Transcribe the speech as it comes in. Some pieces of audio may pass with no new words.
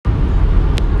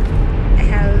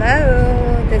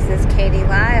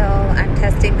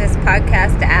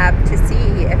podcast app to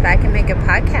see if I can make a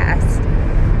podcast.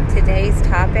 Today's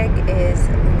topic is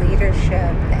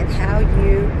leadership and how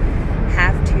you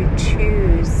have to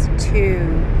choose to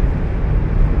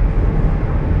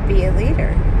be a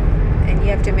leader. And you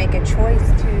have to make a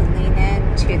choice to lean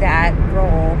into that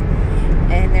role.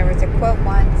 And there was a quote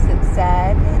once that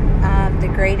said, the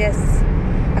greatest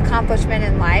accomplishment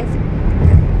in life,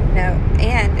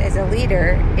 and as a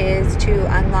leader, is to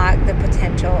unlock the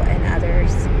potential in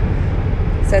others.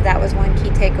 So that was one key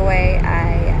takeaway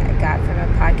I got from a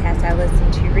podcast I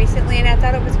listened to recently, and I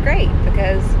thought it was great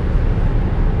because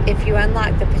if you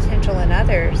unlock the potential in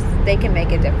others, they can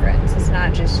make a difference. It's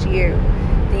not just you.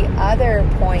 The other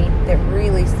point that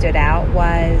really stood out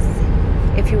was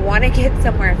if you want to get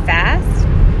somewhere fast,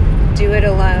 do it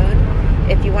alone.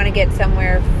 If you want to get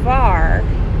somewhere far,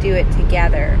 do it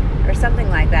together, or something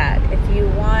like that. If you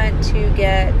want to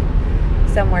get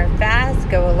somewhere fast,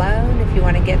 go alone. If you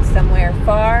want to get somewhere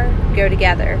far, go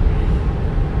together.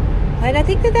 And I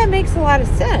think that makes a lot of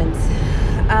sense.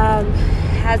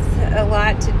 Has a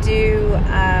lot to do,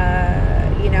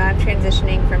 I'm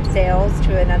transitioning from sales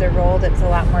to another role that's a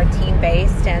lot more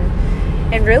team-based.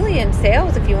 And really in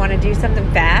sales, if you want to do something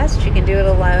fast, you can do it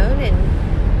alone,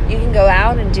 and you can go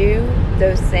out and do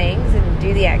those things and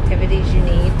do the activities you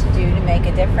need to do to make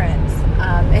a difference,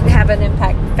 and have an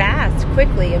impact fast,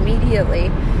 quickly, immediately.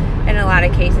 In a lot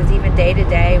of cases, even day to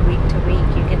day, week to week,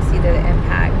 you can see the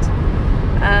impact.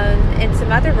 In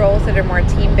some other roles that are more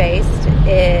team-based,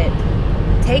 it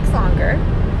takes longer,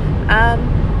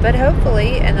 but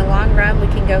hopefully in the long run we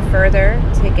can go further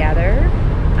together,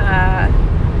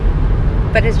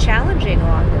 but it's challenging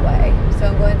along the way. So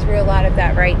I'm going through a lot of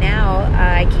that right now.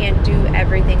 I can't do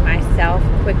everything myself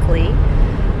quickly,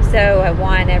 so I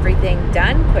want everything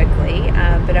done quickly,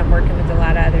 but I'm working with a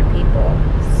lot of other people.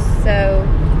 So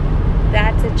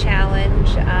that's a challenge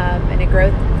and a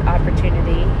growth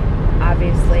opportunity,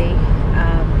 obviously.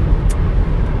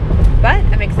 But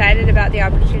I'm excited about the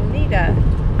opportunity to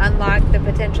unlock the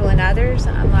potential in others,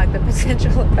 unlock the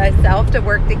potential in myself to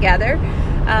work together,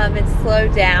 and slow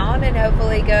down and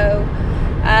hopefully go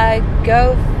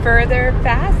further,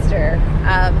 faster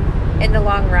in the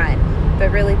long run, but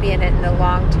really be in it in the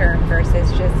long term versus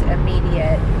just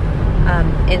immediate,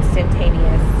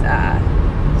 instantaneous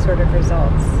sort of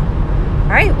results.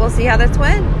 All right, we'll see how this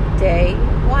went. Day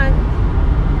 1.